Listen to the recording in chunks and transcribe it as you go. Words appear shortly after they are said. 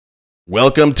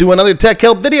Welcome to another Tech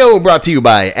Help video brought to you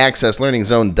by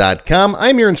AccessLearningZone.com.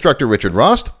 I'm your instructor, Richard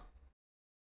Rost.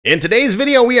 In today's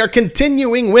video, we are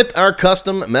continuing with our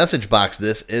custom message box.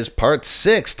 This is part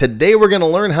 6. Today, we're going to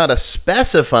learn how to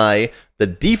specify the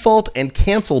default and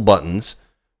cancel buttons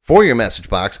for your message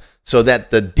box so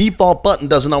that the default button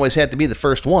doesn't always have to be the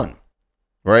first one,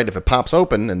 right? If it pops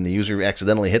open and the user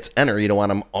accidentally hits enter, you don't want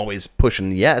them always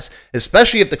pushing yes,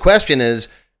 especially if the question is,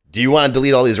 do you want to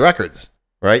delete all these records?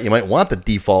 Right? You might want the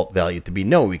default value to be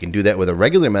no. We can do that with a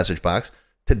regular message box.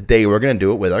 Today, we're going to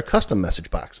do it with our custom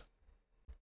message box.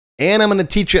 And I'm going to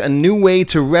teach you a new way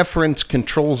to reference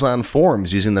controls on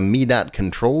forms using the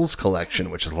Me.Controls collection,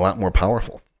 which is a lot more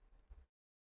powerful.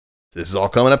 This is all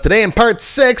coming up today in part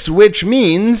 6, which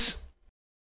means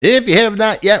if you have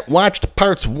not yet watched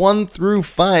parts 1 through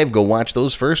 5, go watch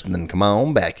those first and then come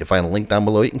on back. You'll find a link down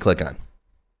below you can click on.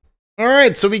 All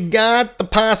right, so we got the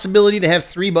possibility to have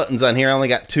 3 buttons on here. I only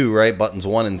got 2, right? Buttons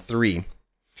 1 and 3.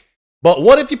 But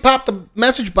what if you pop the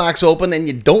message box open and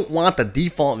you don't want the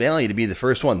default value to be the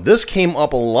first one? This came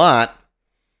up a lot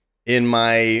in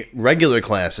my regular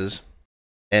classes.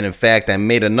 And in fact, I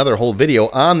made another whole video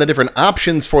on the different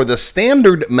options for the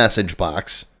standard message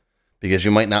box because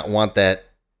you might not want that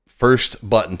first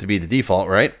button to be the default,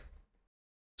 right?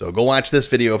 So go watch this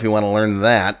video if you want to learn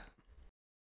that.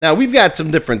 Now, we've got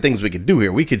some different things we could do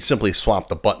here. We could simply swap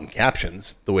the button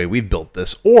captions the way we've built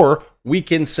this, or we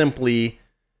can simply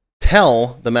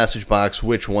tell the message box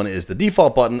which one is the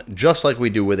default button, just like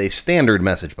we do with a standard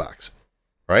message box,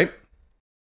 right?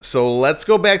 So let's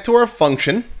go back to our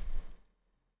function.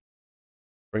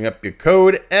 Bring up your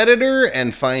code editor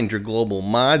and find your global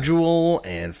module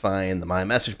and find the My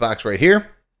Message Box right here.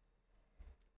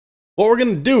 What we're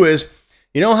going to do is,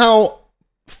 you know how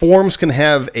forms can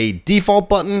have a default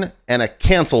button and a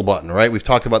cancel button, right? We've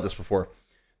talked about this before.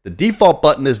 The default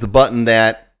button is the button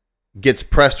that gets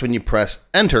pressed when you press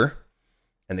enter,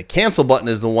 and the cancel button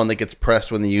is the one that gets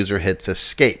pressed when the user hits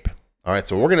escape. All right,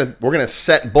 so we're gonna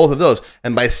set both of those,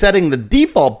 and by setting the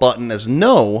default button as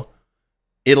no,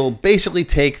 it'll basically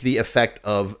take the effect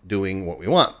of doing what we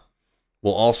want.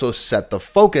 We'll also set the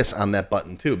focus on that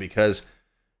button too, because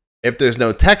if there's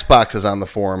no text boxes on the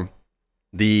form,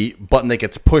 the button that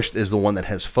gets pushed is the one that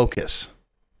has focus.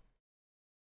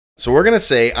 So we're going to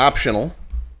say optional.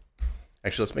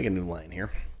 Actually, let's make a new line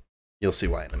here. You'll see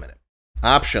why in a minute.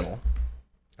 Optional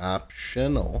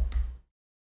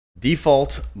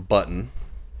default button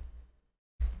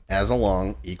as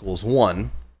along equals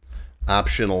 1.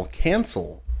 Optional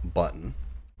cancel button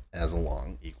as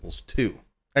along equals 2.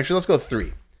 Actually, let's go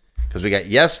 3 because we got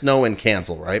yes, no, and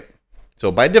cancel, right?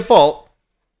 So by default,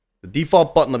 the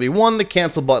default button will be 1, the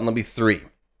cancel button will be 3.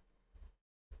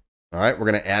 All right, we're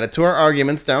going to add it to our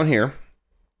arguments down here.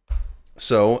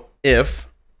 So if,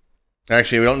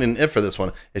 actually we don't need an if for this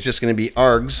one. It's just going to be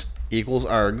args equals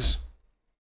args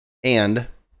and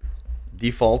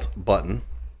default button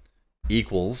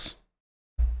equals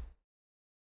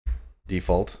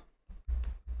default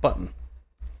button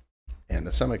and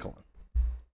a semicolon.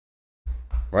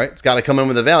 Right? It's got to come in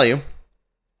with a value.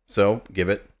 So give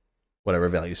it whatever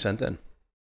value sent in.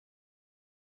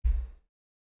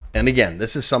 And again,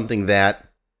 this is something that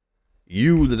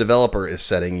you, the developer, is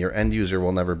setting. Your end user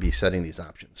will never be setting these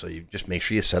options. So you just make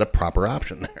sure you set a proper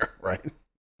option there, right?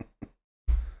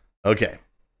 Okay.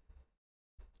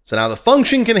 So now the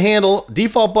function can handle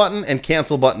default button and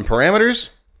cancel button parameters.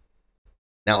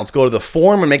 Now let's go to the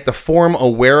form and make the form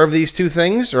aware of these two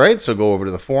things, right? So go over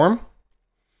to the form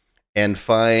and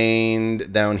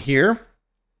find down here.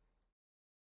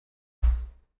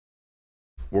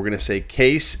 We're going to say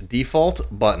case default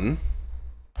button.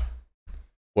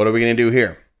 What are we going to do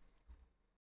here?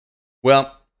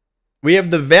 Well, we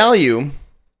have the value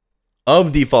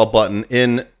of default button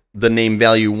in the name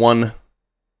value 1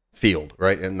 field,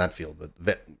 right? And not field,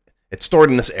 but it's stored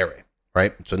in this array,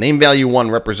 right? So name value 1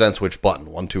 represents which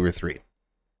button, 1, 2, or 3.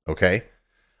 Okay.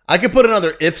 I could put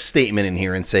another if statement in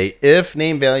here and say if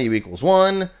name value equals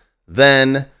 1,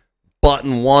 then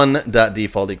button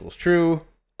 1.default equals true,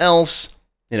 else,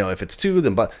 you know, if it's 2,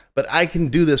 then but I can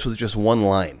do this with just one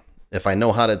line. If I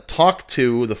know how to talk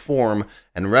to the form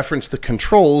and reference the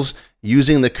controls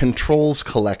using the controls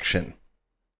collection,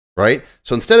 right?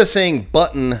 So instead of saying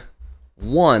button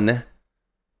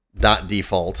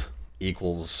 1.default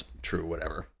equals true,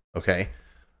 whatever, okay?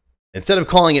 Instead of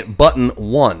calling it button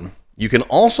 1, you can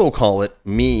also call it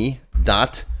Me.Controls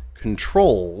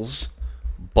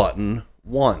button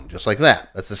 1, just like that.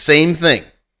 That's the same thing.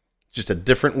 Just a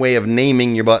different way of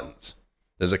naming your buttons.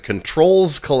 There's a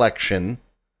controls collection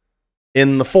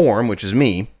in the form, which is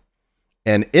me,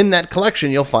 And in that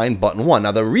collection, you'll find button 1.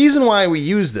 Now, the reason why we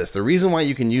use this, the reason why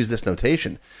you can use this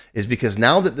notation is because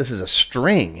now that this is a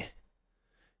string,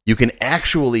 you can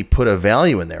actually put a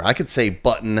value in there. I could say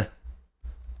button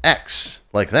X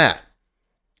like that,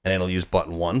 and it'll use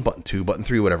button 1, button 2, button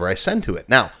 3, whatever I send to it.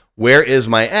 Now, where is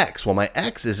my X? Well, my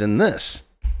X is in this,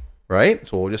 right?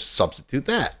 So we'll just substitute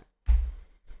that.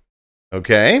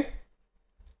 Okay.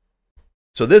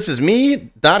 So this is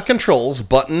Me.Controls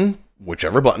button,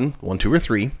 whichever button, 1, 2, or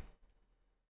 3,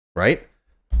 right?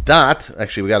 Dot,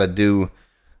 actually we got to do,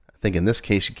 I think in this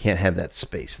case you can't have that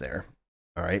space there.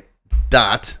 All right.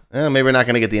 Dot, maybe we're not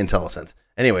going to get the IntelliSense.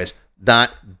 Anyways,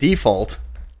 dot default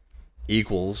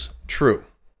equals true.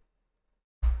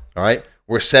 All right.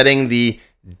 We're setting the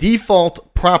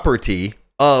default property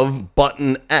of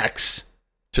button X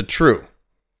to true.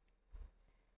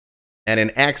 And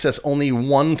in Access, only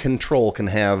one control can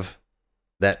have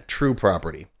that true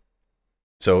property.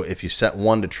 So if you set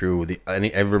 1 to true,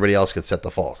 everybody else could set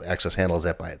the false. Access handles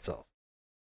that by itself.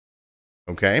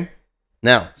 Okay.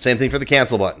 Now, same thing for the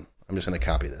cancel button. I'm just going to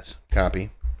copy this.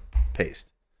 Copy, paste.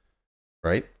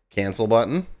 Right? Cancel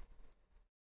button.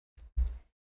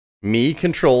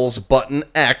 Me.Controls button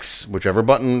X, whichever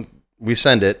button we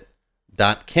send it,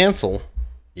 dot cancel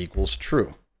equals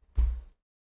true.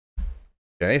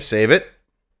 Okay, save it.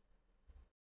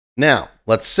 Now,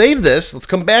 let's save this. Let's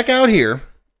come back out here.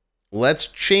 Let's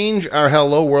change our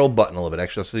Hello World button a little bit.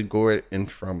 Actually, let's go right in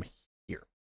from here.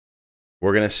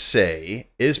 We're going to say,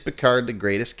 is Picard the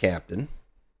greatest captain?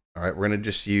 All right, we're going to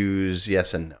just use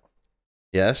yes and no.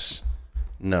 Yes,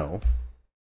 no,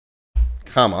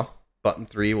 comma, button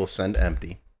 3 will send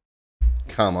empty,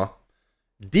 comma,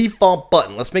 default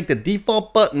button. Let's make the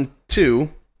default button 2.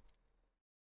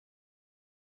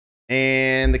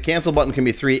 And the cancel button can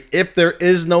be 3. If there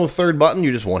is no third button,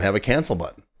 you just won't have a cancel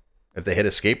button. If they hit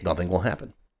escape, nothing will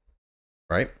happen.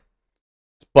 Right?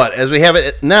 But as we have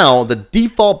it now, the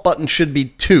default button should be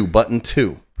 2, button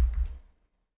 2.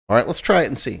 All right, let's try it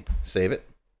and see. Save it.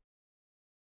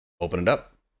 Open it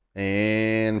up.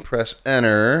 And press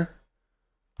enter.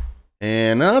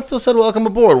 And now it still said welcome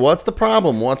aboard. What's the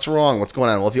problem? What's wrong? What's going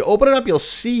on? Well, if you open it up, you'll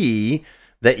see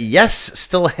that yes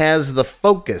still has the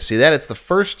focus. See that? It's the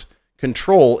first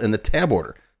control in the tab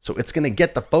order. So it's going to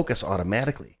get the focus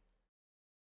automatically.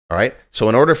 All right. So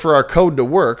in order for our code to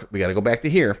work, we got to go back to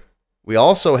here. We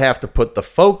also have to put the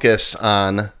focus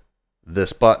on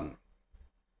this button.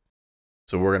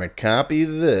 So we're going to copy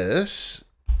this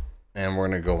and we're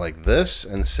going to go like this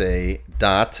and say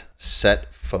dot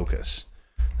set focus.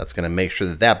 That's going to make sure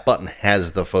that that button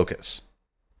has the focus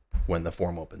when the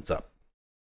form opens up.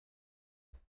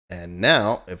 And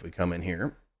now if we come in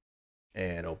here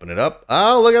and open it up,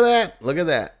 oh, look at that. Look at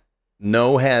that.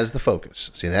 No has the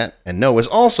focus. See that? And no is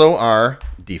also our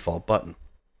default button.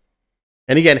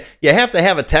 And again, you have to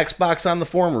have a text box on the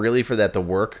form really for that to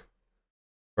work,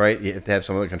 right? You have to have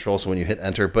some other control so when you hit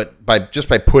enter, but just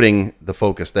by putting the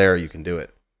focus there, you can do it,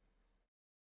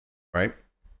 right?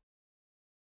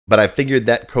 But I figured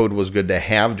that code was good to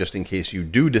have just in case you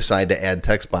do decide to add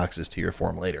text boxes to your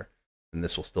form later. And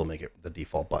this will still make it the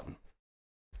default button.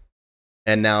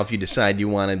 And now if you decide you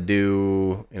want to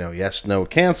do, yes, no,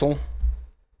 cancel,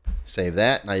 save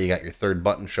that. Now you got your third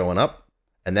button showing up.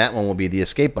 And that one will be the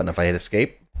escape button. If I hit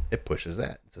escape, it pushes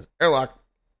that. It says airlock.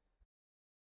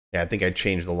 Yeah, I think I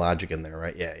changed the logic in there,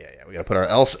 right? Yeah. We got to put our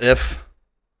else if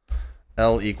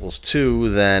L equals 2,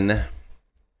 then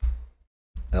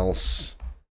else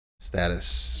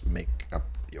status make up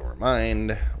your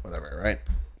mind, whatever, right?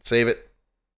 Save it.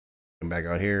 Come back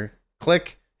out here,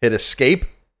 click, hit escape,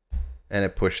 and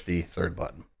it pushed the third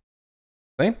button.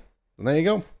 See? And there you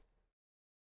go.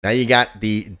 Now you got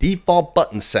the default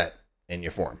button set in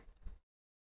your form.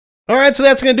 All right, so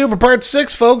that's going to do it for part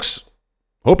 6, folks.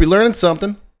 Hope you learned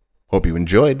something. Hope you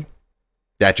enjoyed.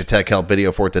 That's your Tech Help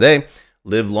video for today.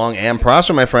 Live long and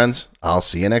prosper, my friends. I'll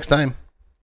see you next time.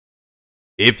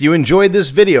 If you enjoyed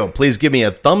this video, please give me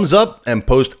a thumbs up and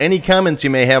post any comments you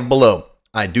may have below.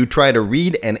 I do try to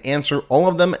read and answer all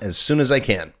of them as soon as I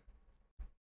can.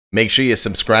 Make sure you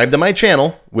subscribe to my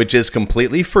channel, which is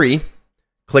completely free.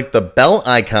 Click the bell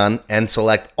icon and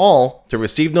select all to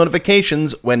receive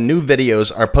notifications when new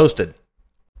videos are posted.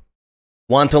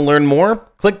 Want to learn more?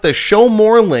 Click the Show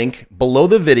More link below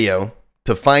the video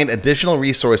to find additional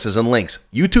resources and links.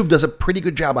 YouTube does a pretty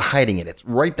good job of hiding it. It's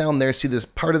right down there. See this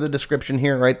part of the description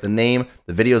here, right? The name,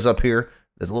 the video's up here.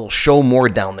 There's a little Show More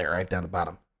down there, right down the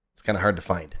bottom. It's kind of hard to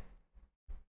find.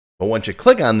 But once you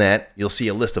click on that, you'll see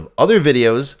a list of other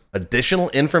videos, additional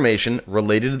information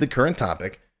related to the current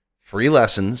topic, free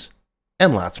lessons,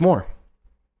 and lots more.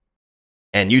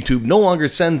 And YouTube no longer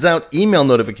sends out email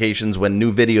notifications when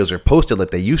new videos are posted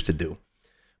like they used to do.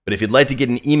 But if you'd like to get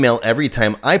an email every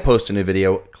time I post a new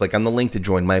video, click on the link to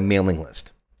join my mailing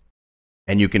list.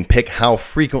 And you can pick how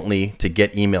frequently to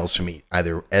get emails from me,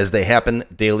 either as they happen,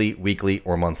 daily, weekly,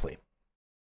 or monthly.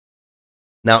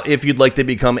 Now, if you'd like to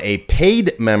become a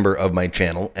paid member of my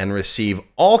channel and receive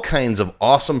all kinds of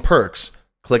awesome perks,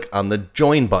 click on the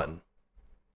Join button.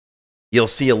 You'll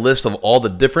see a list of all the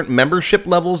different membership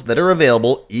levels that are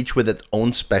available, each with its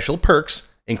own special perks,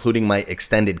 including my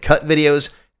extended cut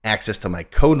videos, access to my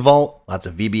code vault, lots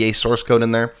of VBA source code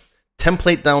in there,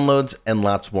 template downloads, and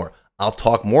lots more. I'll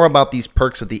talk more about these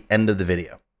perks at the end of the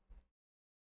video.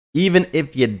 Even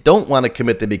if you don't want to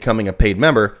commit to becoming a paid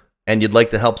member and you'd like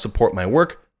to help support my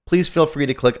work, please feel free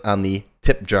to click on the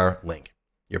tip jar link.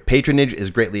 Your patronage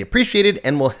is greatly appreciated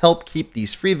and will help keep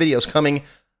these free videos coming.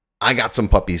 I got some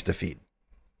puppies to feed.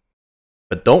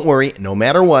 But don't worry, no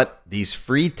matter what, these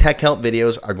free tech help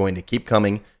videos are going to keep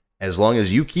coming. As long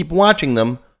as you keep watching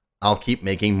them, I'll keep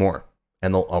making more,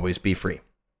 and they'll always be free.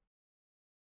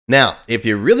 Now, if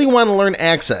you really want to learn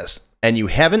Access and you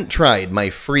haven't tried my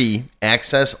free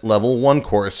Access Level 1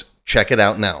 course, check it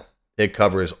out now. It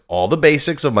covers all the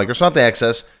basics of Microsoft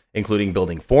Access, including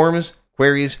building forms,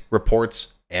 queries,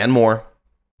 reports, and more.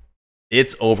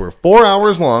 It's over 4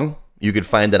 hours long. You can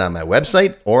find it on my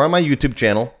website or on my YouTube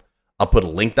channel. I'll put a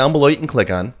link down below you can click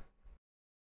on.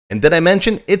 And did I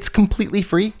mention it's completely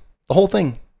free? The whole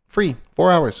thing, free,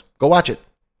 4 hours. Go watch it.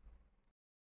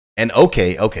 And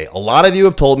okay, a lot of you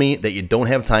have told me that you don't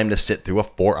have time to sit through a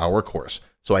 4-hour course.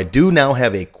 So I do now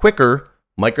have a quicker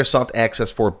Microsoft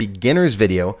Access for Beginners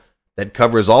video that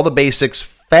covers all the basics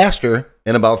faster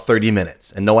in about 30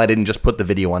 minutes. And no, I didn't just put the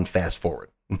video on fast forward.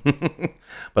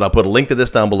 But I'll put a link to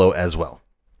this down below as well.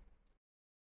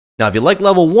 Now, if you like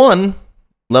level 1,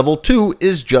 level 2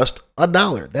 is just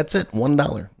 $1. That's it,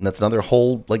 $1. And that's another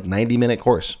whole 90-minute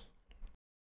course.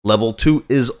 Level 2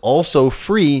 is also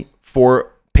free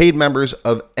for paid members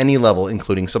of any level,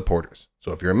 including supporters.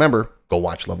 So if you're a member, go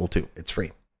watch level 2. It's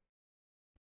free.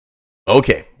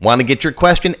 Okay, want to get your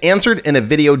question answered in a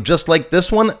video just like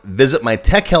this one? Visit my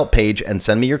Tech Help page and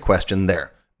send me your question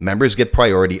there. Members get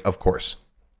priority, of course.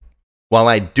 While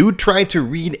I do try to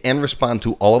read and respond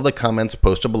to all of the comments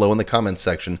posted below in the comments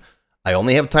section, I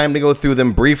only have time to go through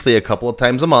them briefly a couple of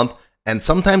times a month, and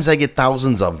sometimes I get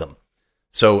thousands of them.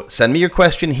 So send me your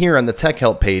question here on the Tech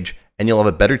Help page, and you'll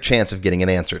have a better chance of getting it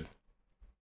answered.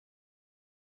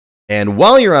 And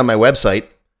while you're on my website,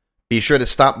 be sure to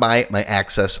stop by my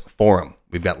Access forum.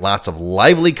 We've got lots of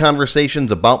lively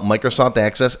conversations about Microsoft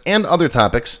Access and other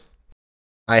topics.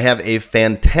 I have a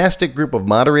fantastic group of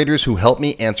moderators who help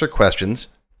me answer questions.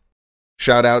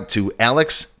 Shout out to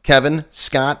Alex, Kevin,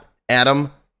 Scott,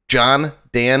 Adam, John,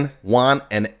 Dan, Juan,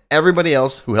 and everybody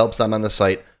else who helps out on the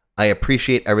site. I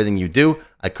appreciate everything you do.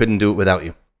 I couldn't do it without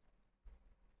you.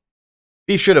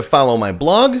 Be sure to follow my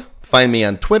blog, find me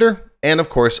on Twitter, and of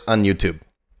course on YouTube.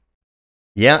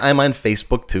 Yeah, I'm on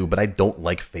Facebook too, but I don't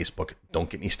like Facebook. Don't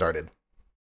get me started.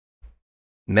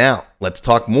 Now, let's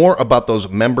talk more about those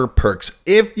member perks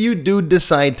if you do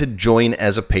decide to join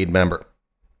as a paid member.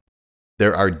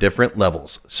 There are different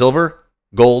levels: Silver,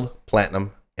 Gold,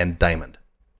 Platinum, and Diamond.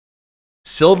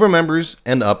 Silver members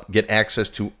and up get access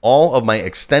to all of my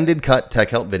extended cut Tech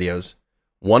Help videos,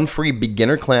 one free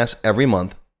beginner class every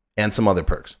month, and some other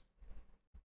perks.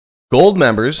 Gold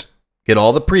members get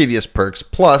all the previous perks,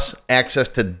 plus access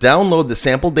to download the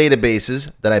sample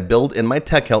databases that I build in my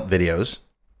Tech Help videos,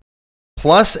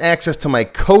 plus access to my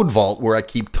code vault where I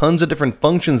keep tons of different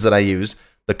functions that I use,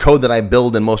 the code that I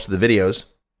build in most of the videos.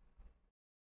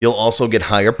 You'll also get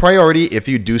higher priority if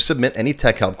you do submit any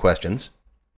Tech Help questions.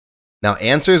 Now,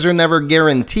 answers are never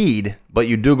guaranteed, but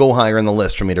you do go higher in the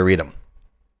list for me to read them.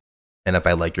 And if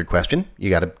I like your question, you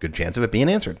got a good chance of it being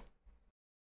answered.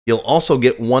 You'll also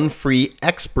get one free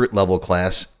expert level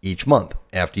class each month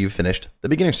after you've finished the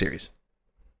beginner series.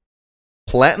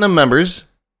 Platinum members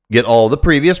get all the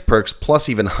previous perks plus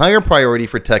even higher priority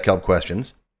for Tech Help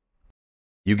questions.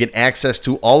 You get access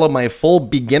to all of my full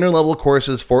beginner level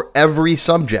courses for every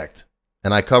subject.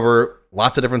 And I cover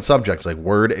lots of different subjects like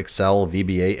Word, Excel,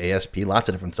 VBA, ASP, lots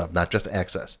of different stuff, not just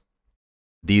Access.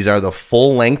 These are the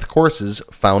full-length courses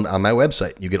found on my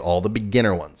website. You get all the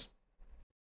beginner ones.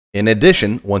 In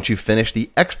addition, once you finish the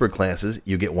expert classes,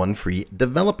 you get one free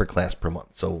developer class per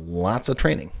month. So lots of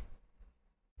training.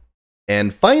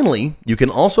 And finally, you can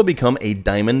also become a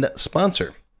Diamond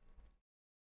sponsor.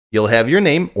 You'll have your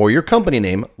name or your company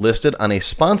name listed on a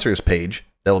sponsors page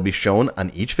that will be shown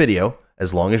on each video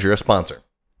as long as you're a sponsor.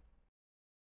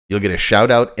 You'll get a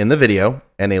shout out in the video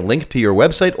and a link to your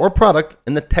website or product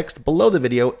in the text below the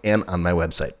video and on my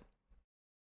website.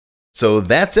 So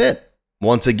that's it.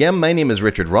 Once again, my name is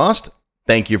Richard Rost.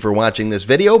 Thank you for watching this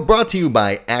video brought to you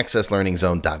by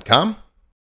accesslearningzone.com.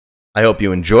 I hope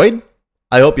you enjoyed.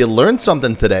 I hope you learned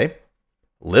something today.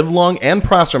 Live long and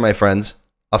prosper, my friends.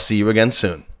 I'll see you again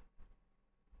soon.